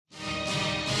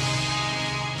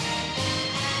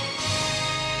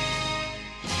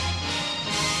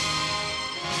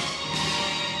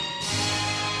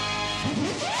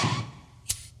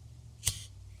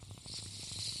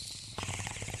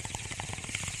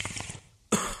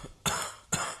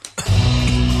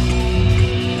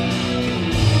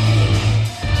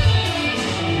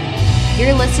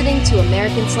You're listening to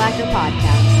American Slacker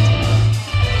Podcast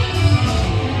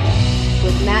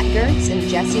with Matt Gertz and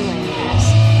Jesse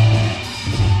Landers.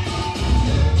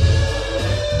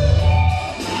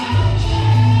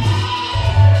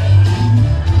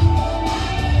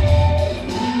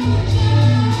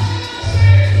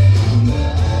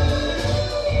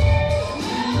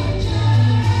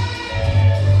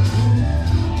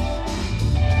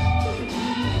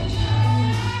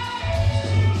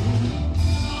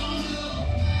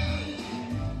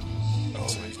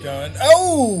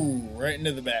 Right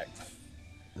into the back.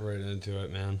 Right into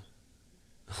it, man.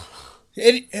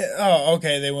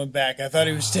 Okay, they went back. I thought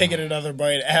he was taking another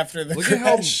bite after the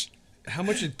crash. At how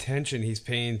much attention he's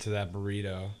paying to that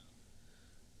burrito.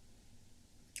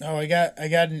 Oh, I got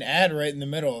an ad right in the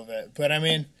middle of it. But I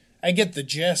mean, I get the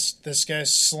gist. This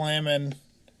guy's slamming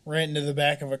right into the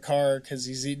back of a car because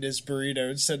he's eating his burrito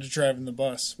instead of driving the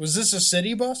bus. Was this a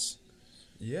city bus?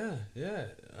 Yeah.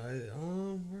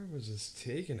 Where was this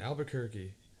taken?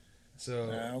 Albuquerque. So,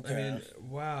 okay. I mean,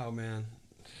 wow, man.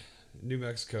 New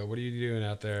Mexico, what are you doing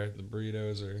out there? The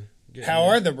burritos are getting... How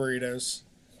are the burritos?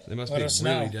 They must be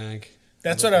really dank.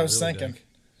 That's what I was thinking.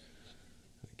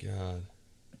 God.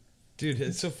 Dude,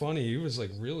 it's so funny. He was,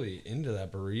 like, really into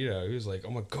that burrito. He was like,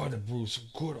 oh, my God, that burrito's so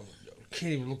good. I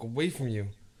can't even look away from you.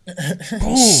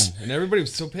 Boom! And everybody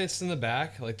was so pissed in the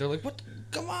back. Like, they're like, what?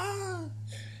 Come on!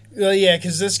 Well, yeah,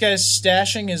 because this guy's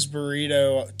stashing his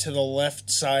burrito to the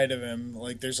left side of him.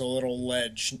 Like, there's a little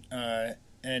ledge,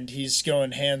 and he's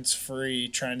going hands-free,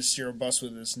 trying to steer a bus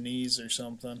with his knees or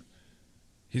something.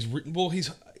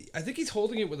 I think he's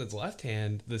holding it with his left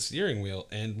hand, the steering wheel,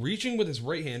 and reaching with his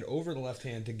right hand over the left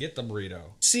hand to get the burrito.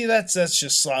 See, that's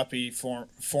just sloppy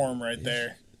form right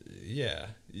there. Yeah.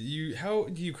 How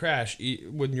do you crash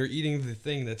when you're eating the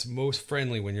thing that's most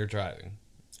friendly when you're driving?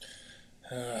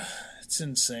 It's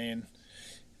insane.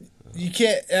 You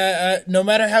can't. No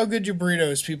matter how good your burrito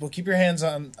is, people, keep your hands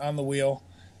on the wheel,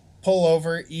 pull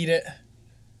over, eat it.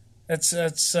 That's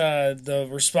the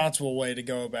responsible way to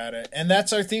go about it. And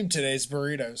that's our theme today's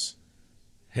burritos.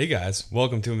 Hey guys,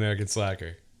 welcome to American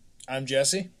Slacker. I'm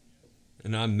Jesse.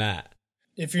 And I'm Matt.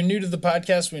 If you're new to the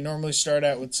podcast, we normally start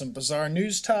out with some bizarre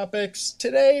news topics.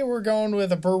 Today, we're going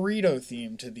with a burrito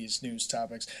theme to these news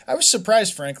topics. I was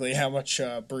surprised, frankly, how much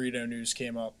burrito news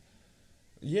came up.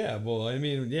 Yeah, well, I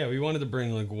mean, we wanted to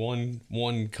bring like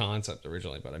one concept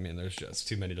originally, but I mean, there's just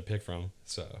too many to pick from,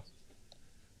 so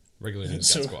regular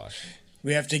news got squashed.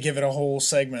 We have to give it a whole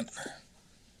segment.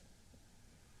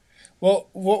 Well,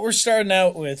 what we're starting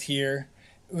out with here,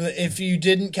 if you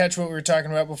didn't catch what we were talking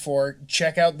about before,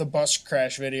 check out the bus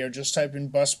crash video. Just type in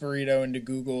bus burrito into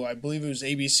Google. I believe it was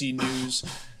ABC News.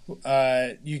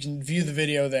 You can view the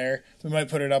video there. We might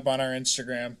put it up on our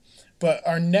Instagram. But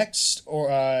our next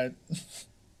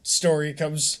story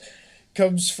comes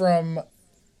from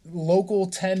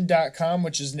local10.com,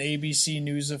 which is an ABC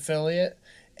News affiliate,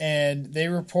 and they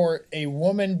report a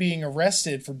woman being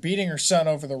arrested for beating her son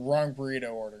over the wrong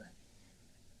burrito order.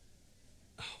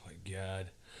 Oh my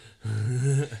God.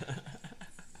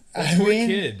 Poor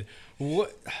kid.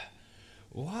 What?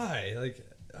 Why? Like,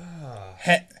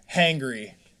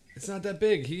 hangry. It's not that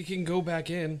big. He can go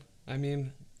back in. I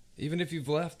mean, even if you've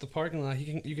left the parking lot,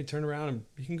 you can turn around and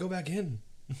you can go back in.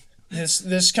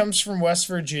 This comes from West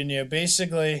Virginia.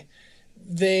 Basically,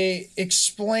 they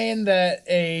explain that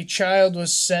a child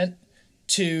was sent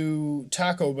to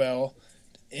Taco Bell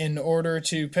in order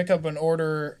to pick up an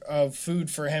order of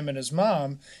food for him and his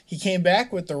mom. He came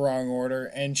back with the wrong order,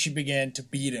 and she began to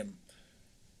beat him.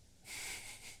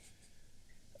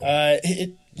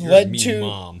 It led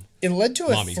to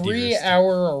a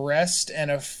 3-hour arrest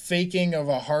and a faking of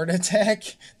a heart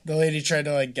attack. The lady tried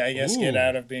to, get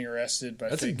out of being arrested by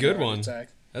That's a faking good a heart one. attack.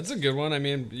 That's a good one. I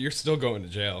mean, you're still going to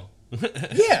jail.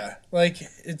 Yeah,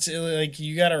 it's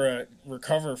you gotta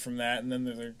recover from that, and then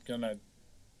they're gonna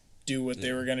do what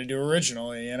they were gonna do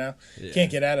originally. Yeah.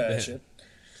 Can't get out of that shit.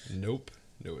 Nope,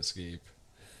 no escape.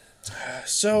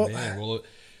 So, man, well,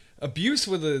 abuse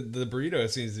with the burrito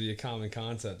seems to be a common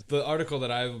concept. The article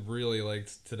that I really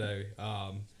liked today,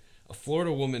 a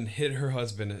Florida woman hit her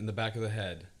husband in the back of the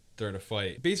head during a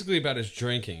fight, basically about his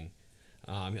drinking.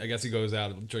 I guess he goes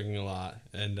out drinking a lot,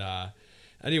 and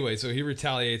anyway, so he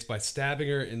retaliates by stabbing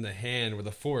her in the hand with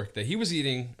a fork that he was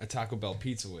eating a Taco Bell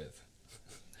pizza with.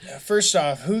 First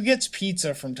off, who gets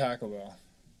pizza from Taco Bell?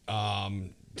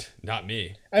 Not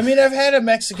me. I mean, I've had a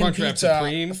Mexican Crunchwrap pizza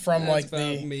Supreme? from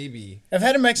maybe. I've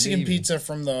had a Mexican pizza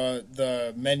from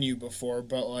the menu before,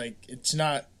 but it's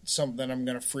not something I'm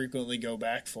gonna frequently go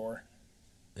back for.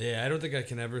 Yeah, I don't think I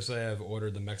can ever say I've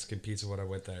ordered the Mexican pizza when I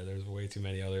went there. There's way too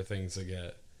many other things to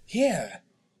get. Yeah.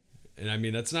 And I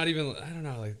mean, that's not even, I don't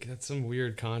know, like, that's some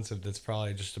weird concept that's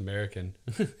probably just American.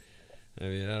 I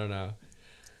mean, I don't know.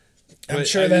 I'm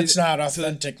sure that's not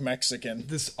authentic Mexican.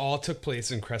 This all took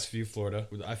place in Crestview, Florida.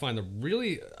 I find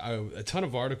a ton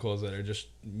of articles that are just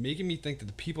making me think that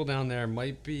the people down there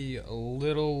might be a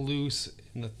little loose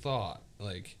in the thought.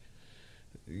 Like,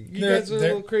 you guys are a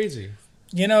little crazy.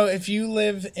 You know, if you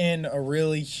live in a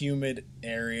really humid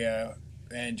area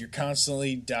and you're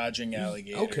constantly dodging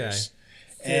alligators,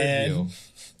 and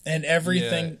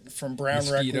everything from brown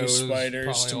recluse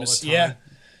spiders to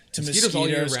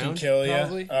mosquitoes can kill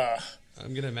you.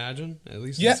 I'm gonna imagine, at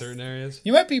least in certain areas.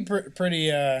 You might be pretty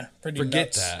Forget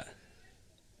nuts. that.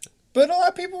 But a lot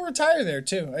of people retire there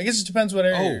too. I guess it depends what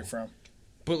area you're from.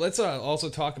 But let's also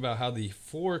talk about how the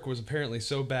fork was apparently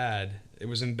so bad. It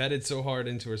was embedded so hard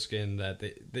into her skin that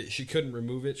she couldn't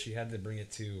remove it. She had to bring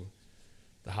it to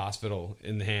the hospital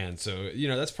in the hand. So, you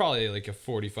know, that's probably like a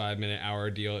 45-minute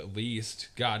hour deal at least.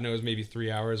 God knows, maybe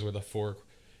 3 hours with a fork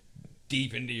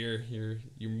deep into your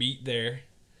meat there.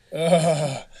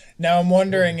 Now I'm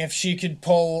wondering if she could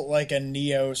pull like a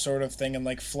Neo sort of thing and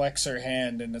like flex her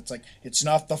hand, and it's like, it's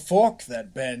not the fork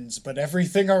that bends, but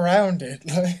everything around it.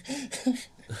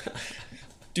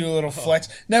 Do a little flex.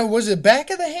 Now, was it back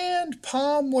of the hand,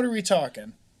 palm? What are we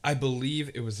talking? I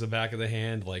believe it was the back of the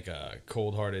hand, like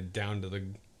cold-hearted, down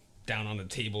on the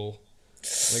table.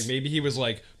 Like maybe he was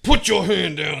like, "Put your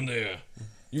hand down there.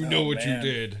 You know what you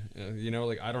did." You know,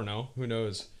 like, I don't know. Who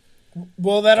knows?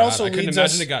 Well, that also I leads couldn't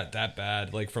imagine us... it got that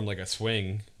bad, like from like a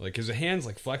swing, like because the hand's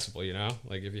like flexible, you know.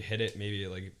 Like if you hit it, maybe it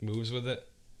like moves with it.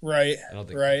 Right. I don't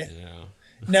think, right. You know.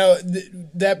 Now,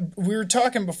 that we were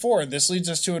talking before, this leads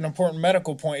us to an important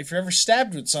medical point. If you're ever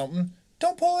stabbed with something,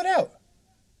 don't pull it out.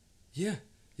 Yeah,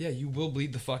 you will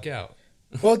bleed the fuck out.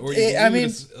 Well,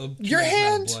 your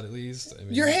hand, blood at least. I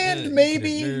mean, your hand,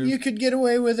 maybe you could get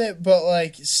away with it, but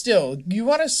like, still, you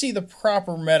want to see the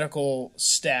proper medical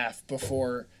staff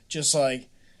before just like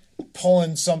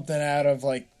pulling something out of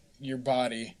like your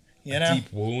body. You know,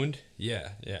 deep wound. Yeah.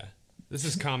 This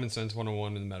is common sense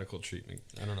 101 in medical treatment.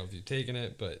 I don't know if you've taken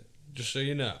it, but just so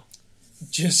you know.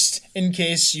 Just in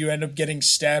case you end up getting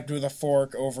stabbed with a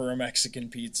fork over a Mexican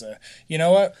pizza. You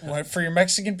know what? For your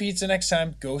Mexican pizza next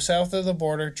time, go south of the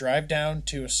border, drive down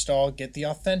to a stall, get the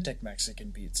authentic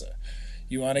Mexican pizza.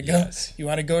 You want to go? Yes. You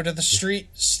want to go to the street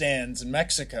stands in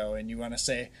Mexico, and you want to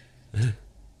say,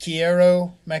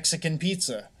 "Quiero Mexican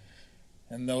pizza."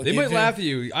 And they might laugh at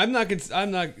you. I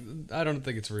don't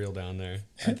think it's real down there.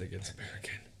 I think it's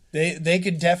American. They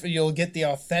could definitely. You'll get the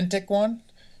authentic one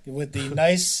with the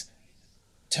nice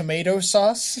tomato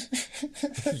sauce.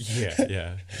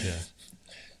 Yeah.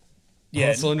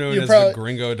 Also known as the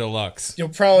Gringo Deluxe. You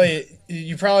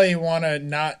probably want to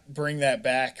not bring that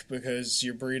back because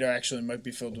your burrito actually might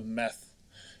be filled with meth.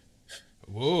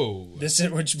 Whoa!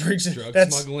 Which brings it. Drug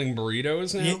smuggling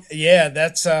burritos now. Yeah,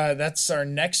 that's our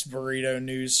next burrito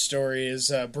news story. Is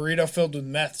burrito filled with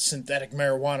meth, synthetic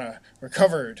marijuana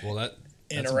recovered. Well, that's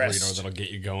a burrito that'll get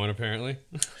you going, apparently.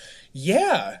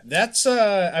 Yeah, that's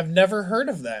I've never heard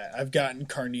of that. I've gotten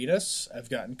carnitas. I've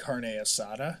gotten carne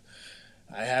asada.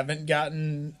 I haven't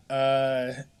gotten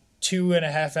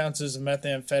 2.5 ounces of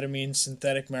methamphetamine,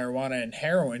 synthetic marijuana, and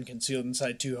heroin concealed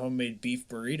inside 2 homemade beef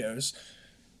burritos.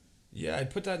 Yeah, I'd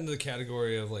put that into the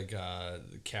category of like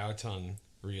cow tongue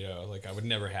burrito. Like I would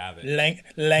never have it. The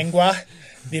lengua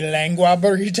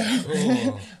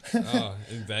burrito.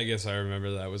 In Vegas, I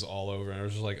remember that was all over, and I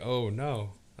was just like, oh no,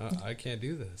 I can't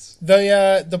do this.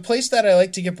 The place that I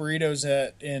like to get burritos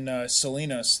at in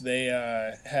Salinas, they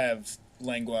have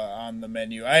lengua on the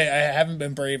menu. I haven't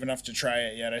been brave enough to try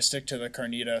it yet. I stick to the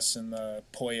carnitas and the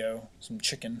pollo, some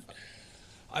chicken.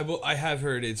 I have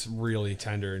heard it's really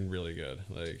tender and really good.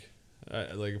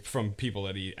 Like from people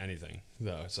that eat anything,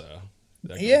 though. So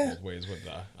that goes both ways with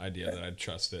the idea that I'd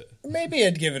trust it. Maybe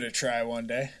I'd give it a try one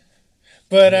day.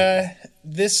 But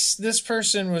this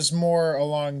person was more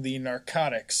along the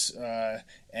narcotics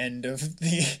end of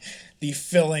the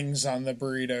fillings on the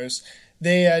burritos.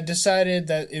 They decided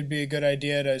that it'd be a good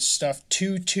idea to stuff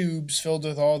 2 tubes filled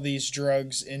with all these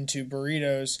drugs into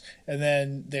burritos, and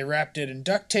then they wrapped it in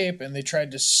duct tape, and they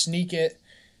tried to sneak it.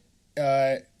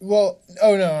 It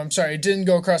didn't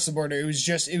go across the border. It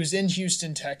was in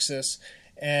Houston, Texas,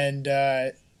 and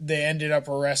they ended up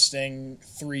arresting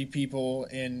 3 people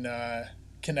in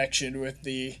connection with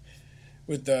the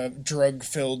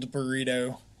drug-filled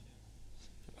burrito.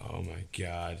 Oh my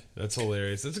god, that's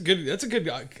hilarious. That's a good.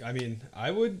 I mean, I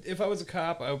would, if I was a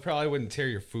cop, I probably wouldn't tear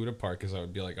your food apart because I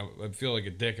would be like, I'd feel like a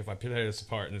dick if I tear this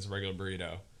apart and it's a regular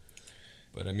burrito.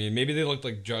 But I mean, maybe they looked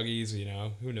like juggies, you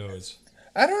know? Who knows?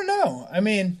 I don't know. I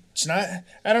mean, it's not.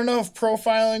 I don't know if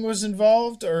profiling was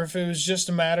involved or if it was just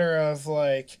a matter of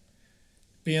like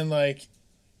being like,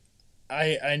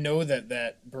 I know that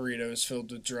burrito is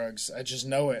filled with drugs. I just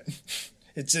know it.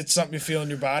 It's something you feel in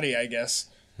your body, I guess.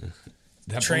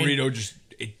 That Trained- burrito just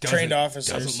trained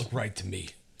officers. doesn't look right to me.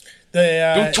 They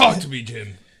Don't talk to me,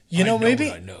 Jim. You know, I maybe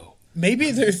what I know.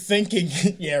 maybe they're thinking,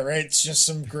 yeah, right. It's just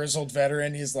some grizzled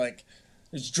veteran. He's like,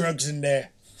 there's drugs in there.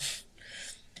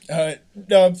 No,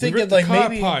 I'm We thinking ripped the like car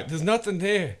maybe apart. There's nothing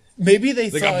there. maybe they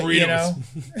got thought, you know,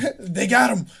 burritos. they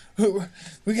got him.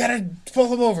 We gotta pull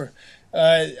him over.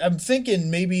 I'm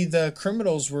thinking maybe the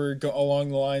criminals were along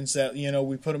the lines that, you know,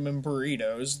 we put them in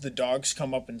burritos, the dogs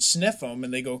come up and sniff them,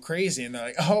 and they go crazy, and they're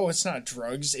like, oh, it's not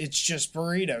drugs, it's just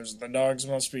burritos. The dogs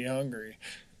must be hungry.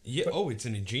 Yeah. It's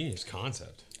an ingenious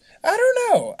concept. I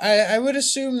don't know. I would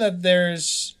assume that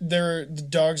the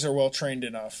dogs are well trained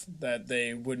enough that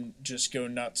they wouldn't just go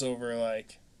nuts over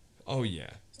like Oh yeah.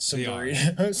 some They are.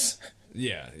 burritos.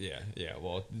 Yeah.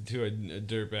 Well, to a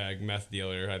dirtbag meth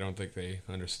dealer, I don't think they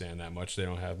understand that much. They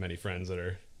don't have many friends that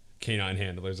are canine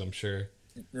handlers, I'm sure.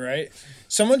 Right?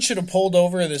 Someone should have pulled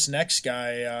over this next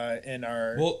guy in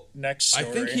our next story.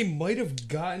 I think he might have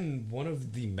gotten one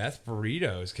of the meth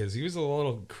burritos because he was a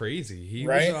little crazy. He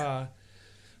was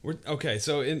okay.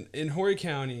 So in Horry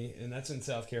County, and that's in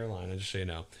South Carolina, just so you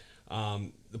know,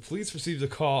 the police received a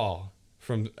call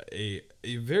from a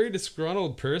very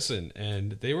disgruntled person,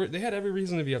 and they had every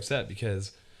reason to be upset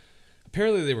because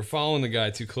apparently they were following the guy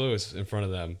too close in front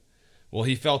of them. Well,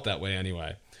 he felt that way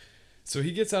anyway. So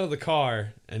he gets out of the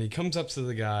car and he comes up to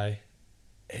the guy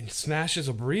and smashes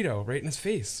a burrito right in his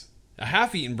face. A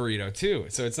half-eaten burrito too.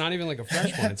 So it's not even like a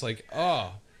fresh one. It's like,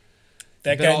 oh.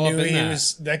 That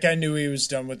guy knew he was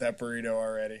done with that burrito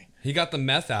already. He got the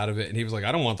meth out of it and he was like,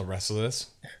 I don't want the rest of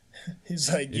this.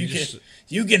 He's like,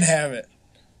 you can have it.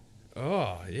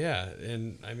 Oh, yeah.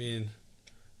 And I mean,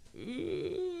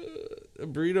 a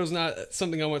burrito's not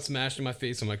something I want smashed in my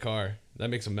face in my car. That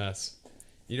makes a mess.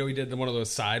 You know, he did one of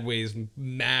those sideways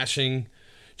mashing,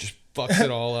 just fucks it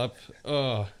all up.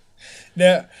 Ugh.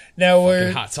 Now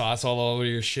we're hot sauce all over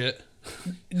your shit.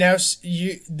 Now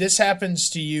this happens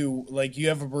to you. Like you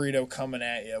have a burrito coming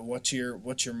at you. What's your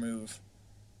move?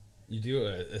 You do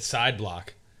a side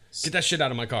block. Get that shit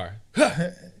out of my car.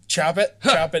 Chop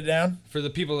it down. For the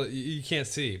people that you can't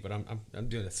see, but I'm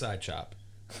doing a side chop.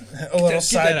 A little Get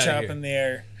side that chop here. in the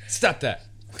air. Stop that.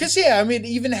 Because, yeah, I mean,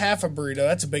 even half a burrito,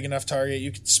 that's a big enough target.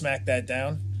 You could smack that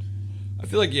down. I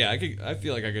feel like, yeah, I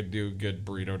feel like I could do good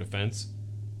burrito defense.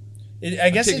 I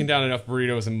guess taking down enough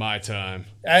burritos in my time.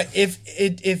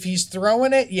 If he's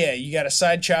throwing it, yeah, you got to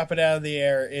side chop it out of the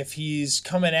air. If he's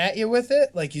coming at you with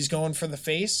it, like he's going for the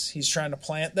face, he's trying to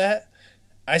plant that,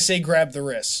 I say grab the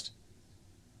wrist.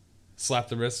 Slap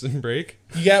the wrist and break?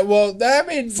 Yeah, well, I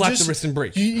mean... Slap the wrist and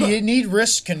break. You need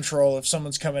wrist control if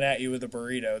someone's coming at you with a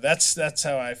burrito. That's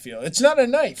how I feel. It's not a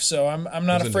knife, so I'm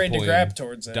not afraid to grab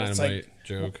towards it. Dynamite it's like,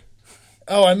 joke.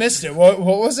 Oh, I missed it. What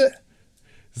was it?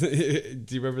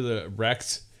 Do you remember the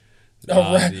Rex?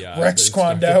 Rex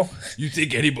Kwando. You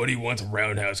think anybody wants a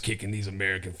roundhouse kick in these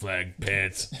American flag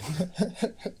pants?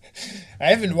 I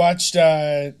haven't watched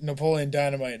Napoleon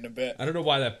Dynamite in a bit. I don't know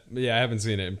why that... Yeah, I haven't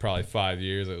seen it in probably 5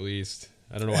 years at least.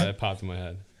 I don't know why that popped in my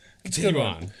head. Continue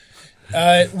on.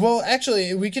 Well,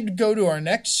 actually, we could go to our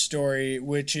next story,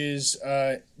 which is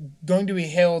going to be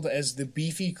hailed as the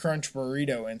Beefy Crunch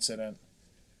Burrito incident.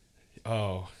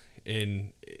 Oh,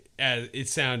 it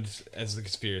sounds as the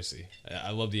conspiracy. I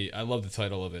love the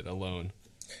title of it alone.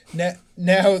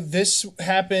 Now, this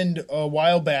happened a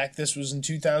while back. This was in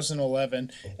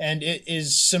 2011, and it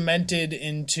is cemented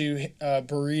into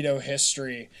burrito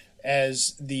history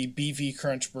as the Beefy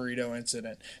Crunch Burrito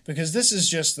incident, because this is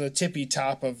just the tippy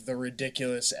top of the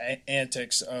ridiculous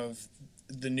antics of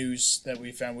the news that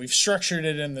we found. We've structured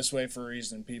it in this way for a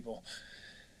reason, people.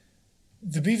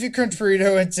 The Beefy Crunch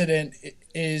Burrito incident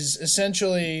is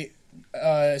essentially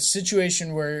a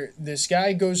situation where this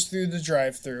guy goes through the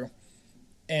drive-thru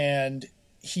and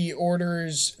he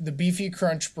orders the Beefy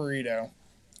Crunch Burrito.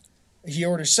 He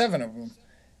orders 7 of them.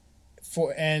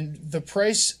 And the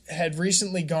price had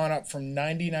recently gone up from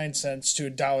 99 cents to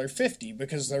 $1.50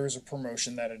 because there was a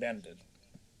promotion that had ended.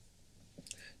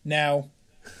 Now,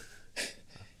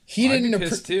 he didn't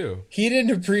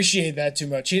appreciate that too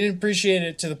much. He didn't appreciate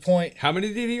it to the point. How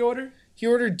many did he order? He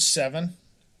ordered 7.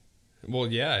 Well,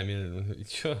 yeah, I mean,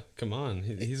 come on,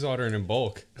 he's ordering in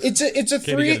bulk. It's a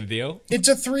Can he get a deal? It's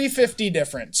a $3.50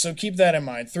 difference, so keep that in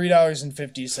mind.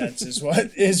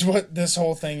 $3.50 is what this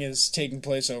whole thing is taking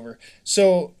place over.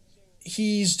 So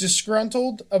he's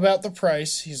disgruntled about the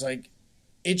price. He's like,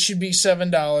 it should be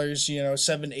 $7,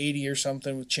 $7.80 or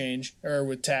something with change or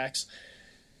with tax.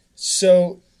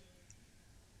 So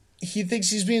he thinks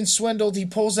he's being swindled. He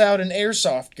pulls out an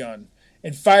airsoft gun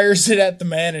and fires it at the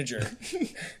manager.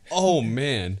 Oh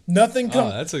man. Nothing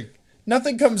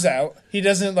comes out. He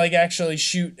doesn't actually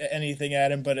shoot anything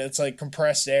at him, but it's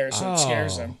compressed air, so it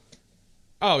scares him.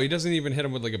 Oh, he doesn't even hit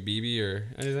him with a BB or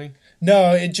anything?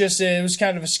 No, it was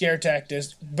kind of a scare tactic.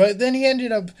 But then he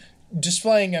ended up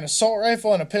displaying an assault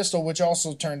rifle and a pistol, which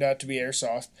also turned out to be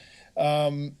airsoft.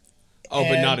 But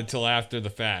not until after the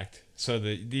fact. So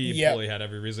the employee had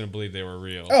every reason to believe they were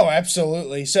real. Oh,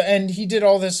 absolutely. So, and he did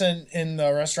all this in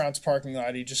the restaurant's parking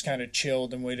lot. He just kind of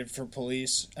chilled and waited for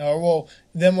police.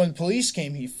 Then when police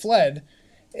came, he fled,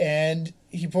 and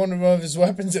he pointed one of his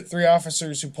weapons at 3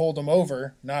 officers who pulled him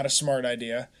over. Not a smart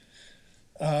idea.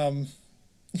 Did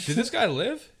this guy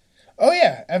live? Oh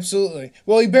yeah, absolutely.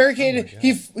 Well, he barricaded.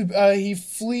 He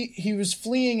was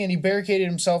fleeing, and he barricaded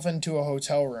himself into a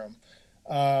hotel room.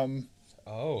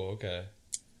 Okay.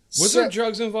 Was there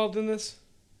drugs involved in this?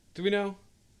 Do we know?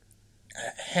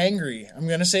 Hangry. I'm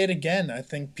going to say it again. I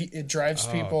think it drives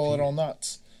people a little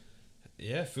nuts.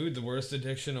 Yeah, food, the worst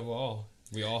addiction of all.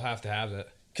 We all have to have it.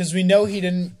 Because we know he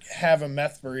didn't have a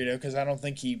meth burrito, because I don't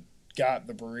think he got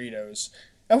the burritos.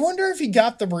 I wonder if he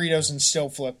got the burritos and still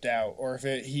flipped out, or if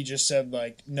he just said,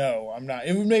 no, I'm not.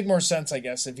 It would make more sense, I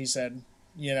guess, if he said,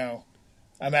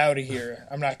 I'm out of here.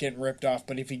 I'm not getting ripped off.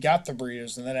 But if he got the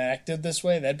burritos and then acted this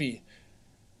way, that'd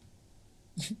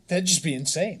just be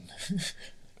insane.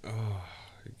 Oh,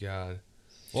 God.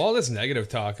 Well, all this negative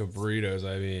talk of burritos,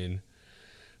 I mean,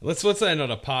 let's end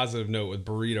on a positive note with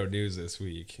burrito news this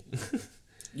week.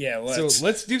 Yeah, let's. So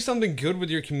let's do something good with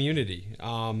your community.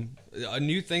 A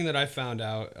new thing that I found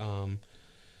out,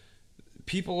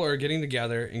 people are getting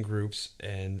together in groups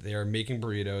and they are making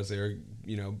burritos. They're,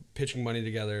 pitching money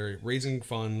together, raising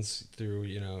funds through,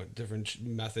 different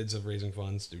methods of raising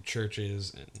funds through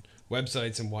churches and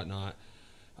websites and whatnot.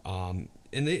 And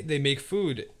they make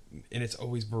food, and it's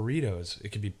always burritos. It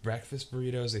could be breakfast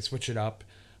burritos. They switch it up.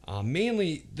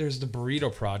 Mainly, there's the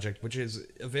Burrito Project, which is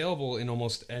available in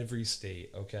almost every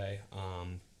state, okay?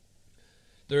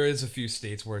 There is a few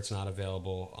states where it's not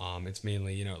available. It's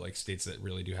mainly, states that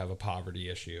really do have a poverty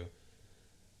issue.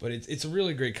 But it's a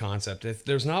really great concept. If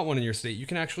there's not one in your state, you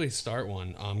can actually start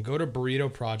one. Go to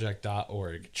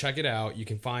burritoproject.org. Check it out. You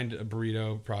can find a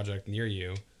burrito project near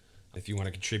you. If you want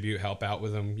to contribute, help out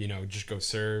with them, just go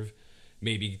serve.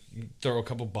 Maybe throw a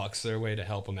couple bucks their way to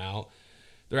help them out.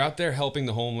 They're out there helping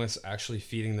the homeless, actually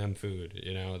feeding them food,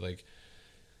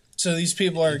 So these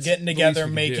people are getting together,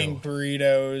 making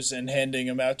burritos and handing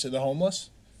them out to the homeless,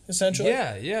 essentially?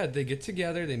 Yeah. They get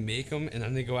together, they make them, and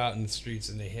then they go out in the streets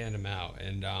and they hand them out.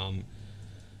 And,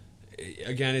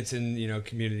 again, it's in,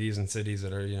 communities and cities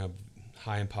that are,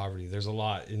 high in poverty. There's a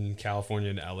lot in California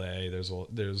and LA.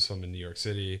 There's some in New York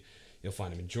City. You'll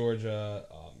find them in Georgia.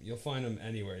 You'll find them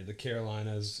anywhere. The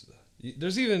Carolinas.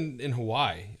 There's even in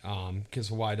Hawaii, because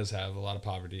Hawaii does have a lot of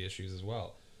poverty issues as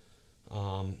well.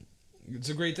 It's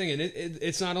a great thing, and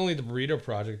it's not only the Burrito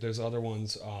Project. There's other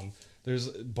ones. There's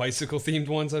bicycle-themed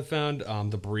ones I've found.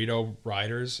 The Burrito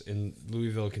Riders in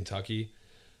Louisville, Kentucky.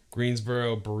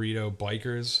 Greensboro Burrito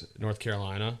Bikers, North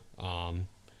Carolina.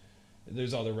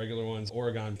 There's other regular ones.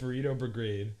 Oregon Burrito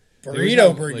Brigade.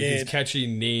 Burrito Brigade. These catchy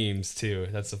names, too.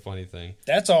 That's the funny thing.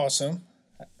 That's awesome.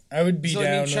 I would be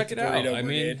down check with it Burrito out.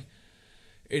 Brigade.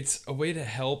 It's a way to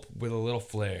help with a little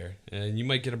flair, and you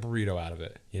might get a burrito out of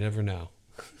it. You never know.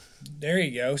 There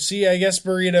you go. See, I guess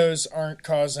burritos aren't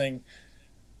causing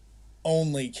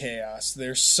only chaos.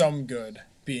 There's some good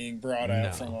being brought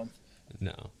out from them.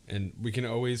 No. And we can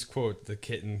always quote the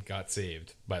kitten got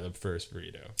saved by the first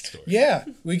burrito story. Yeah,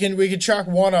 we could chalk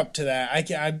one up to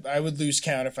that. I would lose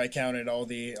count if I counted all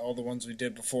the ones we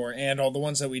did before and all the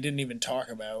ones that we didn't even talk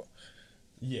about.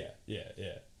 Yeah.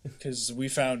 Because we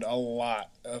found a lot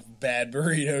of bad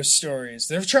burrito stories.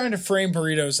 They're trying to frame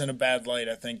burritos in a bad light,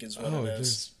 I think, is what it is.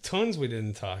 There's tons we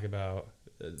didn't talk about.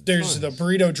 There's the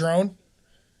burrito drone.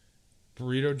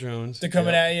 Burrito drones. They're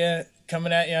coming at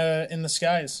you in the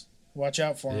skies. Watch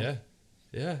out for them.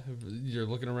 Yeah. You're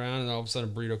looking around, and all of a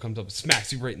sudden a burrito comes up and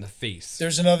smacks you right in the face.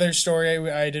 There's another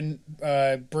story I didn't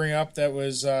bring up that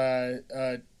was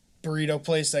burrito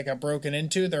place that got broken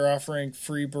into. They're offering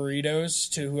free burritos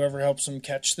to whoever helps them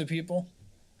catch the people.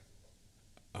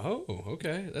 Oh,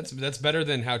 okay. That's better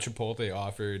than how Chipotle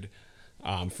offered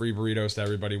free burritos to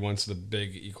everybody once the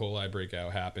big E. coli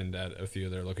breakout happened at a few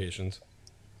of their locations.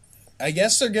 I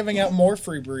guess they're giving out more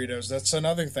free burritos. That's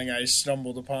another thing I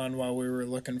stumbled upon while we were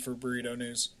looking for burrito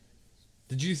news.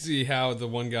 Did you see how the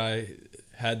one guy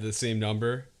had the same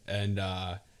number and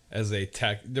as a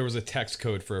there was a text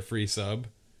code for a free sub,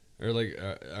 or like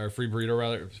or a free burrito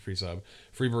rather,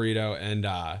 free burrito, and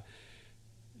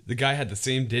the guy had the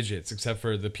same digits except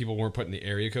for the people weren't putting the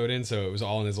area code in, so it was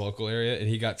all in his local area, and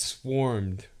he got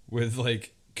swarmed with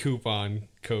like coupon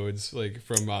codes like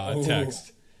from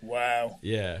text. Wow.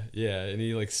 Yeah, and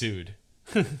he like sued.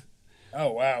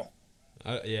 Oh wow.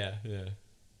 Yeah.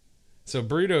 So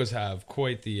burritos have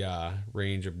quite the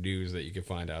range of news that you can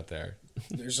find out there.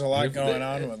 There's a lot going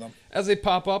on with them. As they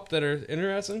pop up that are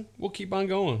interesting, we'll keep on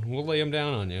going. We'll lay them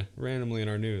down on you randomly in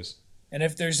our news. And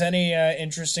if there's any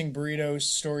interesting burrito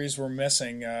stories we're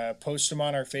missing, post them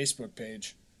on our Facebook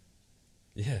page.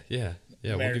 Yeah.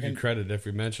 We'll give you credit if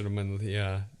we mention them in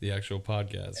the actual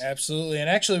podcast. Absolutely. And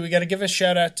actually, we got to give a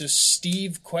shout out to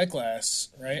Steve Queglass,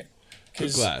 right?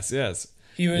 Queglass, yes.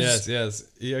 He was, yes.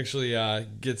 He actually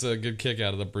gets a good kick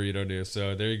out of the burrito news.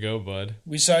 So there you go, bud.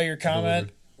 We saw your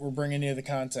comment. We're bringing you the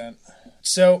content.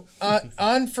 So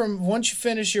on from once you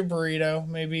finish your burrito,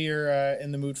 maybe you're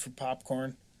in the mood for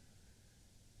popcorn,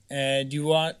 and you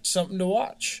want something to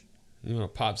watch. You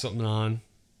want to pop something on,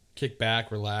 kick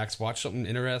back, relax, watch something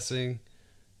interesting.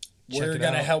 We're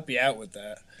going to help you out with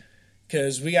that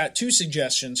because we got 2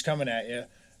 suggestions coming at you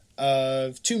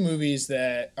of 2 movies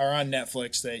that are on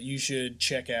Netflix that you should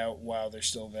check out while they're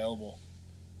still available.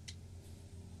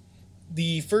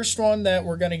 The first one that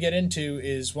we're going to get into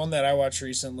is one that I watched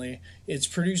recently. It's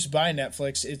produced by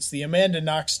Netflix. It's the Amanda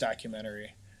Knox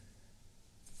documentary.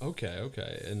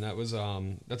 Okay. And that was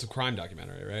that's a crime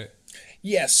documentary, right?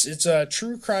 Yes, it's a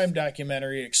true crime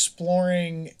documentary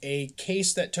exploring a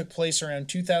case that took place around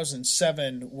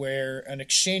 2007 where an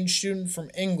exchange student from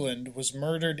England was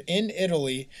murdered in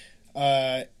Italy,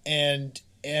 and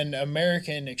an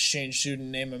American exchange student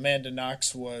named Amanda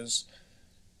Knox was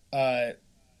I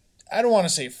don't want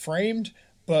to say framed,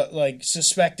 but like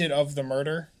suspected of the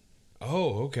murder.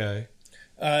 Oh, okay.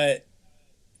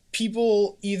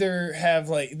 People either have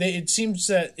it seems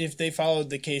that if they followed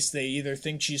the case, they either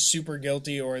think she's super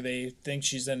guilty or they think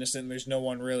she's innocent. There's no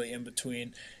one really in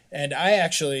between. And I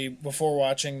actually, before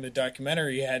watching the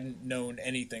documentary, hadn't known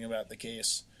anything about the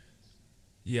case.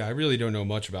 Yeah, I really don't know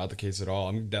much about the case at all.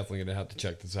 I'm definitely going to have to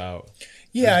check this out.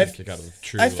 Yeah, kick out of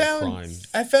true crime.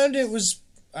 I found it was,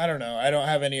 I don't know, I don't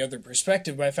have any other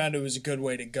perspective, but I found it was a good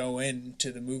way to go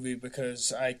into the movie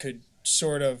because I could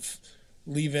sort of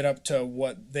leave it up to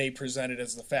what they presented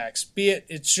as the facts. Be it,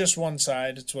 it's just one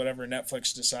side, it's whatever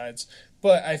Netflix decides.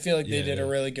 But I feel like they did a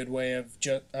really good way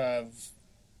of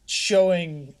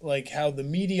showing like how the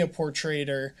media portrayed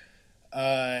her,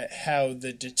 how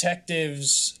the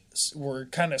detectives were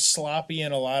kind of sloppy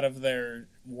in a lot of their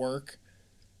work.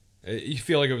 You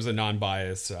feel like it was a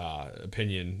non-biased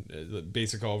opinion,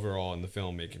 basic overall in the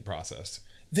filmmaking process.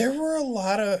 There were a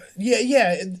lot of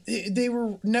Netflix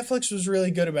was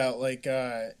really good about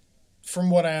from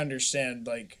what I understand,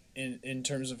 like in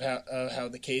terms of how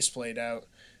the case played out,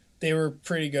 they were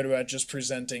pretty good about just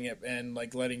presenting it and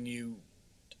like letting you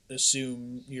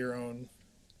assume your own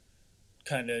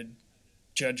kind of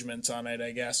judgments on it,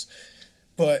 I guess.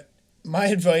 But my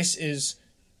advice is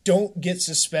don't get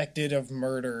suspected of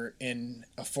murder in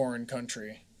a foreign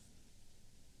country.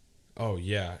 Oh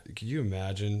yeah, can you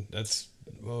imagine?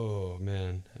 Oh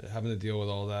man, having to deal with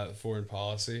all that foreign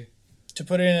policy. To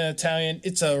put it in Italian,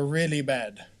 it's a really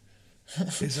bad.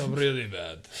 It's a really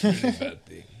bad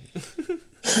thing.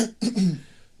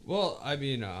 Well, I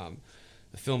mean,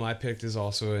 the film I picked is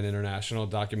also an international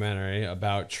documentary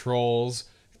about trolls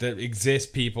that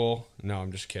exist. People, no,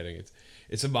 I'm just kidding.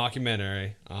 It's a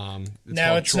mockumentary.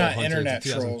 It's not internet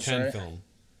trolls, right? Film.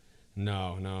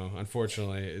 No.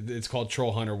 Unfortunately, it's called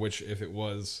Troll Hunter, which if it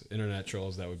was internet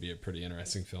trolls, that would be a pretty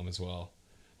interesting film as well.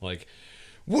 Like,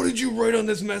 what did you write on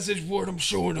this message board I'm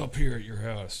showing up here at your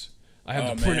house? I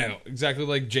have the printout. Exactly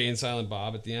like Jay and Silent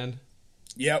Bob at the end.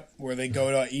 Yep, where they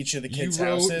go to each of the kids'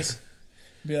 houses.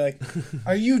 Be like,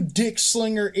 are you Dick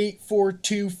Slinger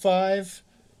 8425?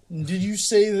 Did you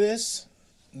say this?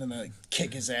 And then they like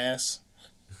kick his ass.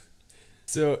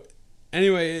 So,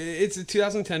 anyway, it's a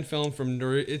 2010 film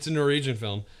it's a Norwegian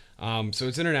film. So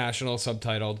it's international,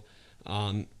 subtitled.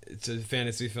 It's a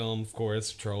fantasy film, of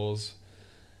course, trolls.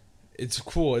 It's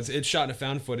cool. It's shot in a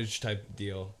found footage type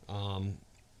deal.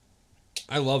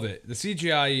 I love it. The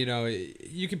CGI,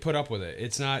 you can put up with it.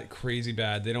 It's not crazy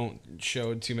bad. They don't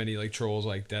show too many like trolls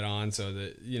like dead on, so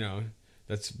that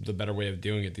that's the better way of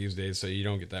doing it these days. So you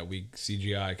don't get that weak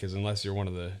CGI because unless you're one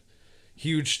of the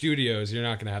huge studios, you're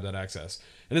not going to have that access.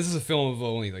 And this is a film of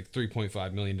only like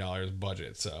 $3.5 million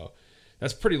budget, so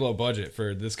that's pretty low budget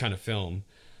for this kind of film.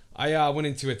 I went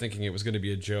into it thinking it was going to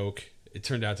be a joke. It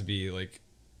turned out to be like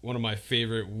one of my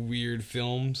favorite weird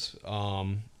films.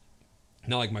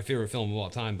 Not like my favorite film of all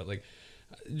time, but like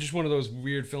just one of those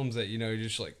weird films that, you're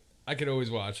just like, I could always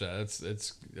watch that.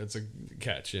 It's a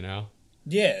catch,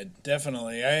 Yeah,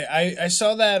 definitely. I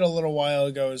saw that a little while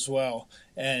ago as well,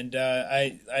 and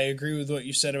I agree with what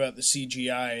you said about the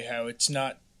CGI. How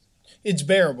it's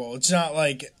bearable. It's not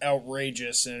like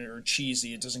outrageous or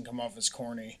cheesy. It doesn't come off as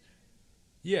corny.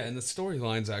 Yeah, and the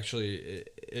storylines actually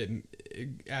it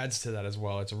adds to that as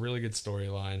well. It's a really good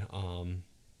storyline.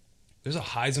 There's a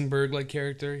Heisenberg-like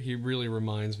character. He really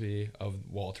reminds me of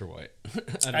Walter White.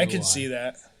 I could see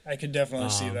that. I could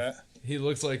definitely see that. He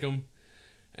looks like him,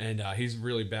 and he's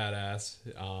really badass.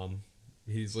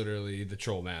 He's literally the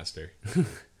troll master.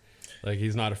 Like,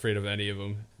 he's not afraid of any of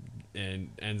them,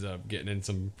 and ends up getting in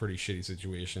some pretty shitty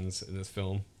situations in this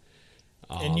film.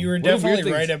 And you were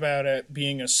definitely right about it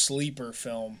being a sleeper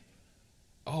film.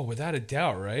 Oh, without a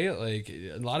doubt, right? Like,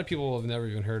 a lot of people have never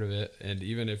even heard of it, and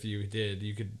even if you did,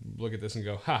 you could look at this and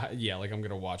go, ha, yeah, like, I'm going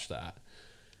to watch that.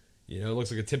 It looks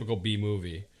like a typical B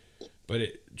movie. But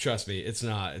trust me, it's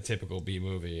not a typical B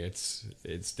movie. It's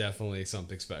definitely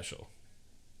something special.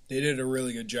 They did a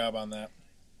really good job on that.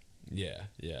 Yeah,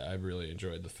 I really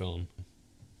enjoyed the film.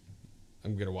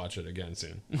 I'm going to watch it again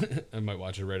soon. I might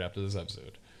watch it right after this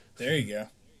episode. There you go.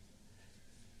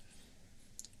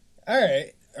 All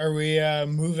right. Are we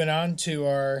moving on to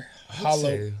our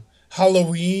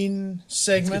Halloween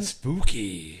segment? It's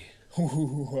spooky.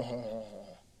 Throw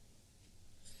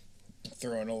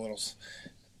in a little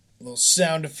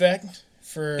sound effect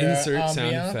for insert ambiance.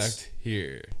 Sound effect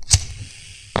here.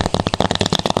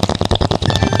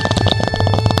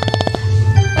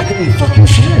 I could be fucking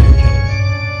shit.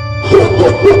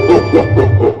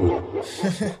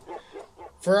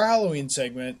 For our Halloween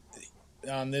segment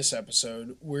on this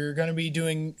episode, we're going to be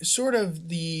doing sort of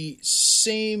the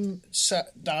same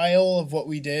style of what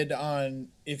we did on,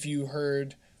 if you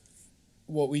heard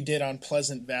what we did on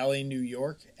Pleasant Valley, New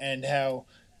York, and how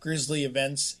grisly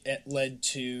events led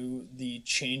to the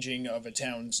changing of a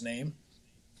town's name.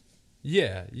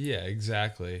 Yeah,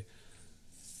 exactly.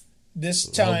 This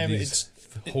time it's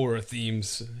horror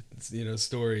themes,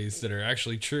 stories that are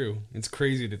actually true. It's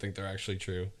crazy to think they're actually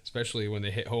true, especially when they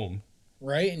hit home.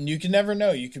 Right, and you can never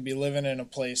know. You could be living in a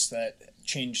place that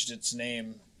changed its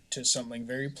name to something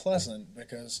very pleasant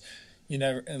because you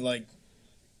never, like,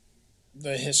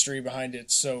 the history behind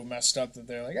it's so messed up that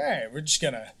they're like, all right, we're just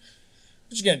gonna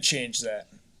change that.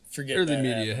 Forget Early that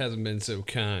media happened. hasn't been so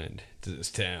kind to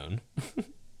this town.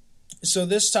 So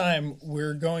this time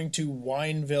we're going to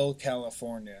Wineville,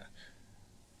 California.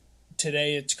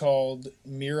 Today it's called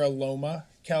Mira Loma,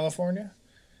 California.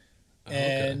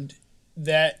 And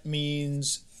that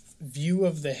means view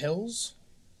of the hills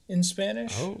in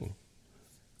Spanish. Oh,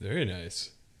 very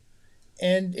nice.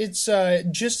 And it's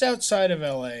just outside of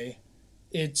LA.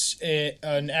 It's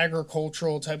an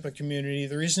agricultural type of community.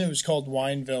 The reason it was called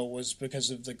Wineville was because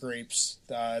of the grapes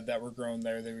that were grown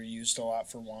there. They were used a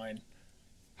lot for wine.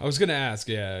 I was going to ask,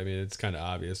 yeah, I mean, it's kind of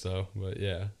obvious, though, but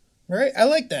yeah. Right? I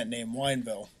like that name,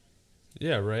 Wineville.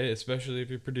 Yeah, right? Especially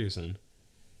if you're producing.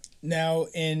 Now,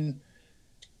 in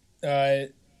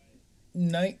the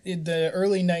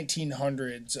early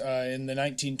 1900s, in the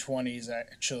 1920s,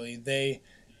 actually, they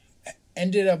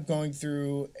ended up going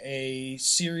through a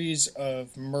series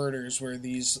of murders where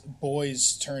these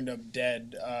boys turned up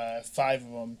dead, 5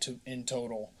 of them in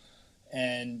total.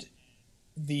 And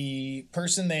the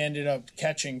person they ended up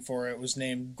catching for it was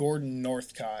named Gordon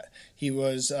Northcott. He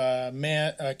was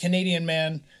a Canadian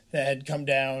man that had come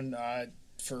down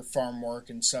for farm work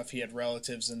and stuff. He had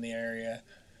relatives in the area.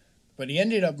 But he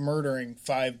ended up murdering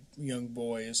 5 young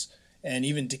boys and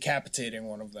even decapitating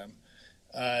one of them.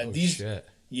 Shit.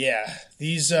 Yeah,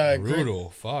 these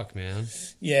brutal. Fuck, man.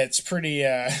 Yeah, it's pretty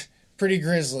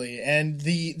grisly. And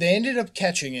they ended up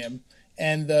catching him,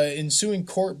 and the ensuing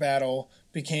court battle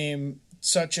became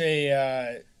such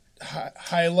a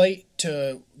highlight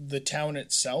to the town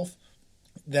itself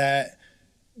that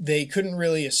they couldn't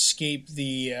really escape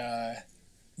the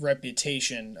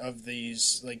reputation of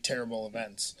these terrible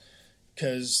events,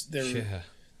 because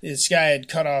this guy had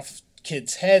cut off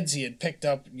kids' heads, he had picked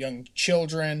up young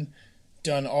children,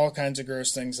 done all kinds of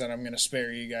gross things that I'm going to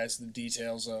spare you guys the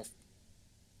details of.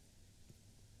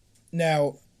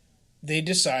 Now, they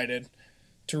decided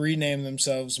to rename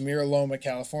themselves Mira Loma,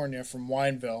 California from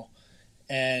Wineville,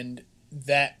 and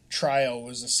that trial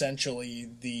was essentially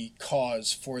the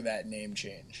cause for that name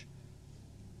change.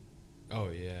 Oh,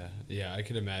 yeah. Yeah, I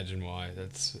could imagine why.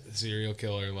 That's a serial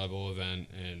killer level event,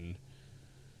 and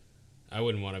I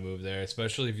wouldn't want to move there,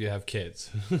 especially if you have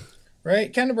kids.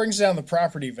 Right? Kind of brings down the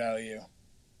property value.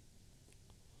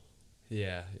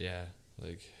 Yeah.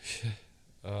 Like,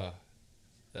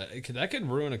 That could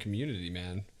ruin a community,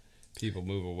 man. People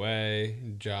move away,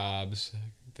 jobs,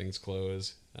 things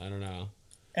close. I don't know.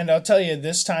 And I'll tell you,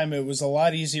 this time it was a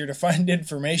lot easier to find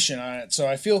information on it. So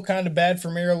I feel kind of bad for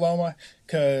Mira Loma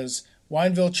because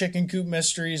Wineville Chicken Coop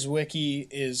Mysteries wiki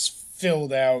is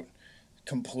filled out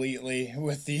completely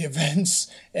with the events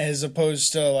as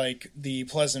opposed to like the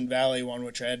Pleasant Valley one,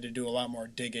 which I had to do a lot more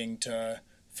digging to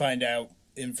find out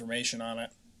information on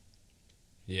it.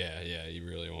 Yeah, you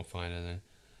really won't find anything.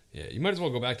 Yeah, you might as well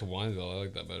go back to Wineville. I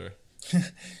like that better.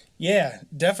 Yeah,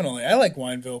 definitely. I like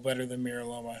Wineville better than Mira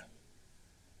Loma.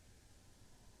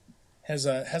 Has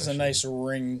a nice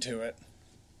ring to it.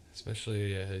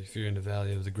 Especially if you're in the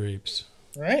Valley of the Grapes.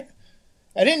 Right?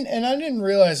 I didn't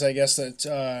realize, I guess, that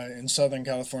in Southern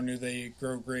California they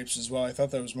grow grapes as well. I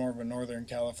thought that was more of a Northern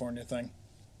California thing.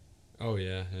 Oh,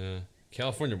 yeah.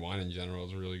 California wine in general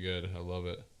is really good. I love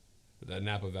it. But that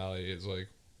Napa Valley is like,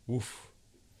 woof.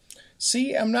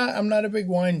 See, I'm not a big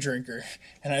wine drinker,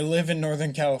 and I live in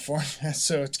Northern California,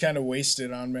 so it's kind of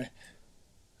wasted on me.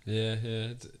 Yeah.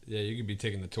 You could be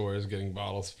taking the tours, getting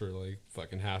bottles for like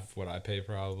fucking half what I pay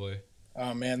probably.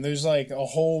 Oh man, there's like a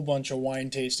whole bunch of wine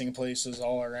tasting places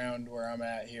all around where I'm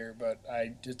at here, but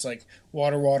it's like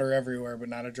water everywhere, but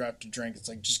not a drop to drink. It's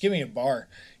like, just give me a bar.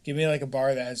 Give me like a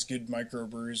bar that has good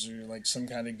microbrews or like some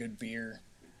kind of good beer.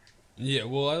 Yeah,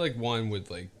 well, I like wine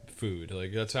with like food.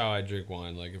 Like that's how I drink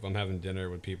wine. Like if I'm having dinner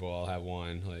with people, I'll have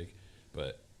wine. Like,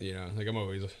 but you know, like I'm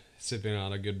always sipping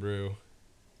on a good brew.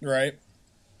 Right.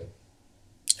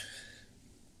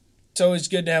 It's always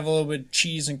good to have a little bit of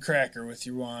cheese and cracker with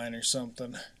your wine or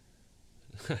something.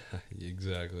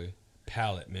 Exactly.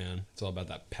 Palate, man. It's all about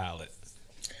that palate.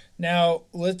 Now,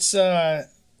 let's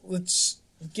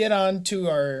get on to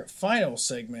our final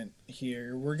segment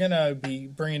here. We're going to be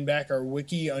bringing back our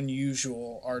Wiki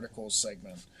Unusual Articles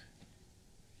segment.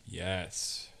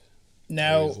 Yes.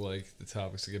 Now, I always like the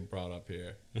topics that get brought up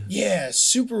here. yeah,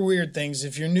 super weird things.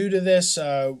 If you're new to this,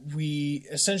 we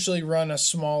essentially run a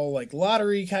small like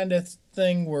lottery kind of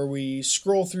thing where we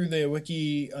scroll through the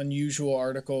Wiki Unusual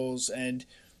articles, and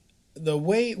the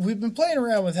way we've been playing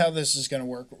around with how this is going to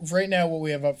work. Right now, what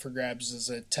we have up for grabs is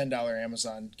a $10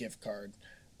 Amazon gift card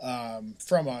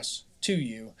from us to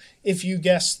you if you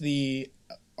guess the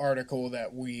article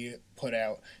that we put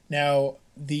out. Now,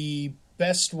 the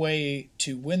best way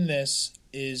to win this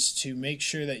is to make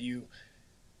sure that you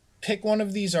pick one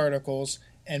of these articles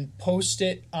and post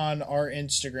it on our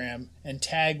Instagram and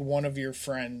tag one of your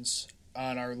friends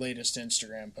on our latest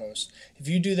Instagram post. If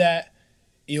you do that,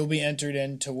 you'll be entered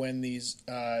in to win these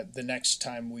the next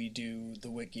time we do the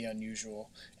Wiki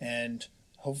Unusual, and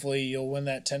hopefully you'll win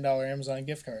that $10 Amazon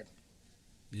gift card.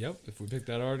 Yep, if we pick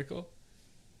that article,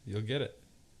 you'll get it.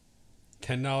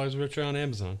 $10 richer on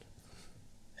Amazon.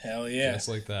 Hell yeah. Just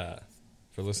like that.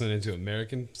 For listening to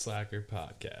American Slacker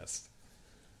Podcast.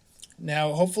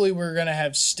 Now, hopefully we're going to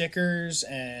have stickers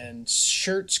and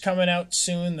shirts coming out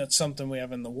soon. That's something we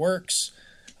have in the works.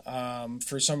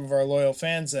 For some of our loyal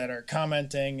fans that are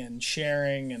commenting and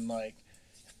sharing and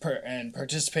and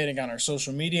participating on our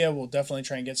social media, we'll definitely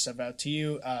try and get stuff out to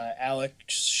you. Alex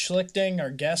Schlichting,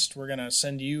 our guest, we're going to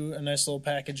send you a nice little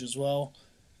package as well.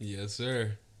 Yes,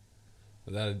 sir.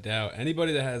 Without a doubt.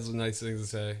 Anybody that has nice things to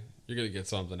say, you're going to get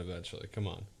something eventually. Come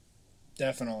on.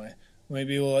 Definitely.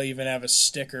 Maybe we'll even have a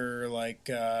sticker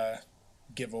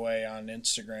giveaway on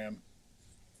Instagram.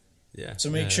 Yeah. So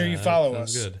make sure you follow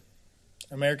us. Good.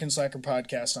 American Slacker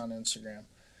Podcast on Instagram.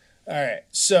 All right.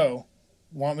 So,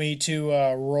 want me to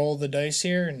roll the dice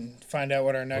here and find out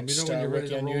what our next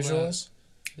Wiki Unusual is?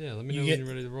 Yeah, let me know when you're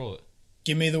ready to roll it.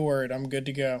 Give me the word. I'm good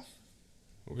to go.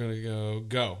 We're going to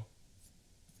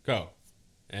go.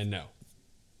 And no.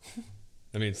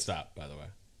 That means stop, by the way.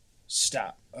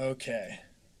 Stop. Okay.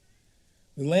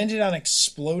 We landed on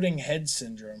exploding head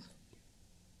syndrome.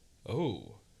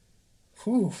 Oh.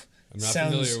 Whew. I'm not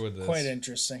Sounds familiar with this. Quite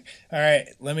interesting. All right.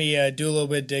 Let me do a little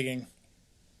bit of digging.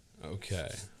 Okay.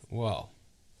 Well.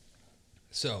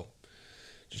 So,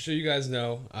 just so you guys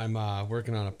know, I'm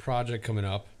working on a project coming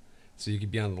up, so you can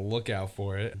be on the lookout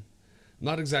for it. I'm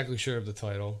not exactly sure of the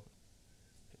title.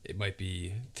 It might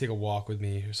be Take a Walk With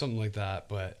Me or something like that,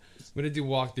 but I'm going to do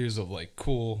walkthroughs of like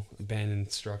cool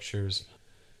abandoned structures,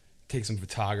 take some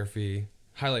photography,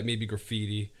 highlight maybe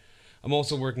graffiti. I'm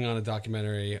also working on a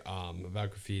documentary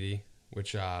about graffiti,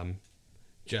 which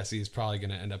Jesse is probably going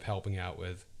to end up helping out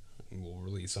with. We'll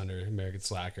release under American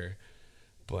Slacker.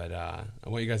 But I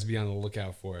want you guys to be on the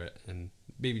lookout for it and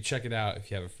maybe check it out if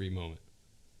you have a free moment.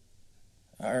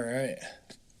 All right.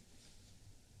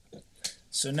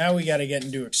 So now we got to get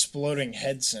into exploding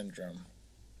head syndrome.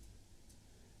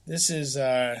 This is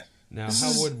Now,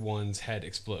 how would one's head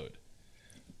explode?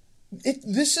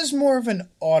 This is more of an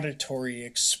auditory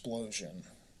explosion.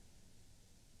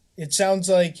 It sounds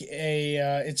like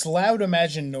it's loud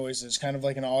imagined noises, kind of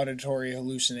like an auditory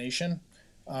hallucination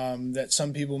that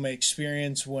some people may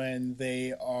experience when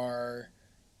they are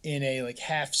in a like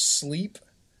half sleep,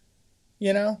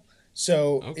 you know?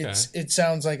 So Okay. it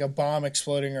sounds like a bomb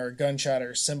exploding or a gunshot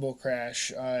or a cymbal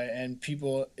crash, and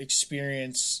people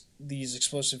experience these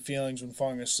explosive feelings when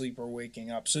falling asleep or waking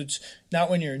up. So it's not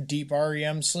when you're in deep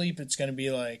REM sleep, it's going to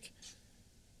be like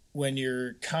when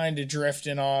you're kind of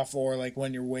drifting off, or like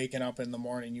when you're waking up in the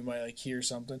morning, you might like hear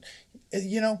something.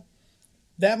 You know,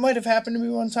 that might have happened to me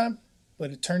one time,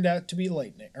 but it turned out to be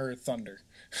lightning or thunder.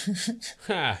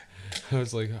 Ha! I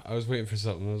was waiting for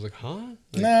something. I was like, huh?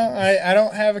 Like, No, I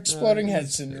don't have exploding head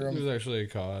It syndrome. was actually a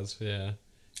cause, yeah.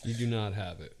 You do not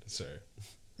have it, sir.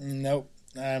 Nope.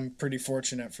 I'm pretty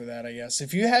fortunate for that, I guess.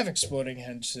 If you have exploding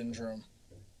head syndrome,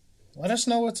 let us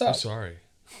know what's I'm up. sorry.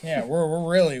 Yeah,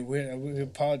 we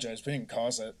apologize. We didn't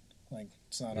cause it. Like,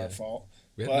 it's not our fault.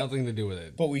 We had But- nothing to do with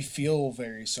it. But we feel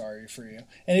very sorry for you.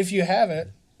 And if you have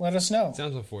it, let us know.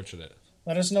 Sounds unfortunate.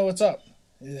 Let us know what's up.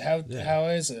 How Yeah.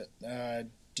 is it?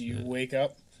 Do you wake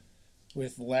up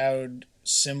with loud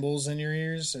cymbals in your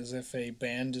ears as if a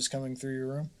band is coming through your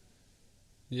room?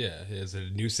 Yeah, is it a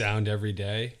new sound every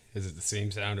day? Is it the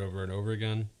same sound over and over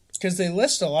again? Because they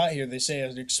list a lot here. They say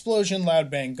an explosion, loud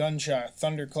bang, gunshot,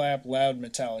 thunderclap, loud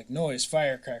metallic noise,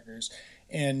 firecrackers,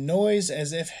 and noise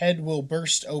as if head will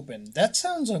burst open. That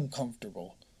sounds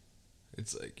uncomfortable.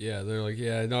 It's like, yeah, they're like,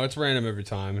 yeah, no, it's random every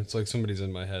time. It's like somebody's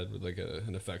in my head with like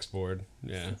an effects board.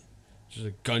 Yeah. Just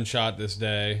a gunshot this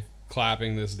day,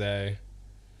 clapping this day.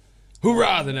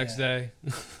 Hoorah the next day.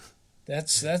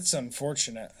 That's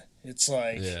unfortunate. It's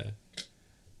like, Yeah.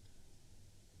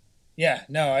 yeah,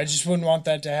 no, I just wouldn't want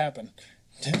that to happen.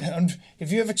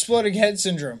 If you have exploding head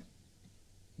syndrome,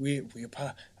 I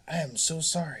am so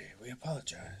sorry. We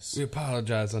apologize. We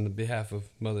apologize on the behalf of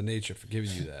Mother Nature for giving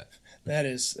you that. That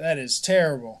is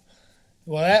terrible.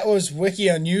 Well, that was Wiki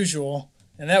Unusual,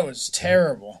 and that was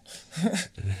terrible.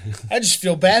 I just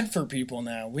feel bad for people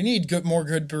now. We need more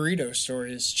good burrito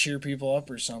stories, cheer people up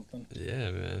or something.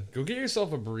 Yeah, man. Go get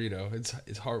yourself a burrito.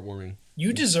 It's heartwarming.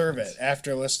 You deserve it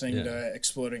after listening Yeah. to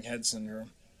Exploding Head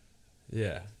Syndrome.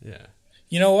 Yeah, yeah.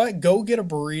 You know what? Go get a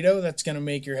burrito that's going to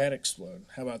make your head explode.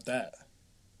 How about that?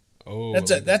 Oh, That's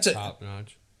a- top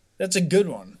notch. That's a good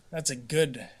one. That's a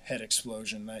good head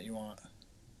explosion that you want.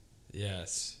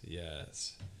 Yes,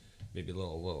 yes. Maybe a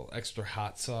little extra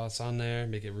hot sauce on there.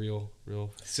 Make it real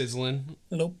sizzling.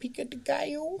 Little pico de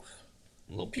gallo.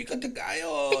 A little pico de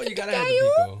gallo. You gotta have the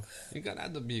pico. You gotta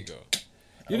have the pico.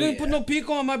 You didn't put no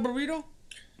pico on my burrito?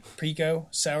 Pico,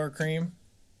 sour cream,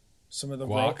 some of the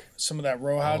Guac? some of that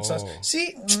raw hot sauce. Oh.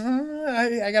 See,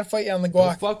 I gotta fight you on the Don't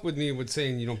guac. fuck with me with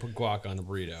saying you don't put guac on a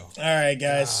burrito. All right,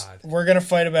 guys, God. we're gonna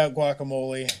fight about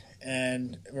guacamole,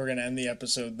 and we're gonna end the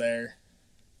episode there.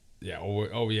 Yeah.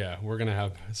 Yeah. We're gonna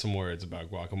have some words about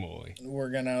guacamole.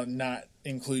 We're gonna not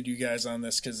include you guys on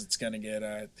this because it's gonna get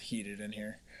heated in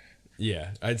here.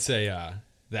 Yeah. I'd say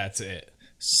that's it.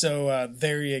 So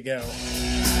there you go.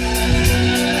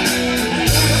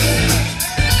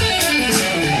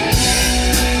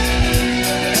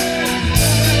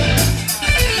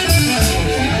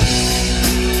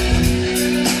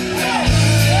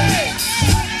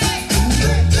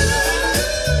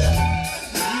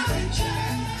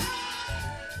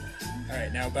 All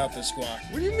right, now about this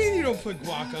guac. What do you mean you don't put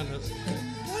guac on the?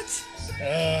 What?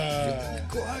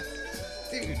 Guac,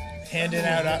 dude. Handing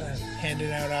out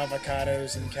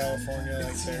avocados in California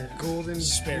like they're Golden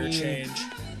spare green change.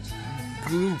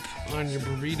 goop on your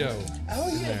burrito. Oh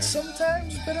yeah, There.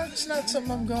 sometimes, but it's not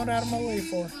something I'm going out of my way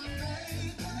for.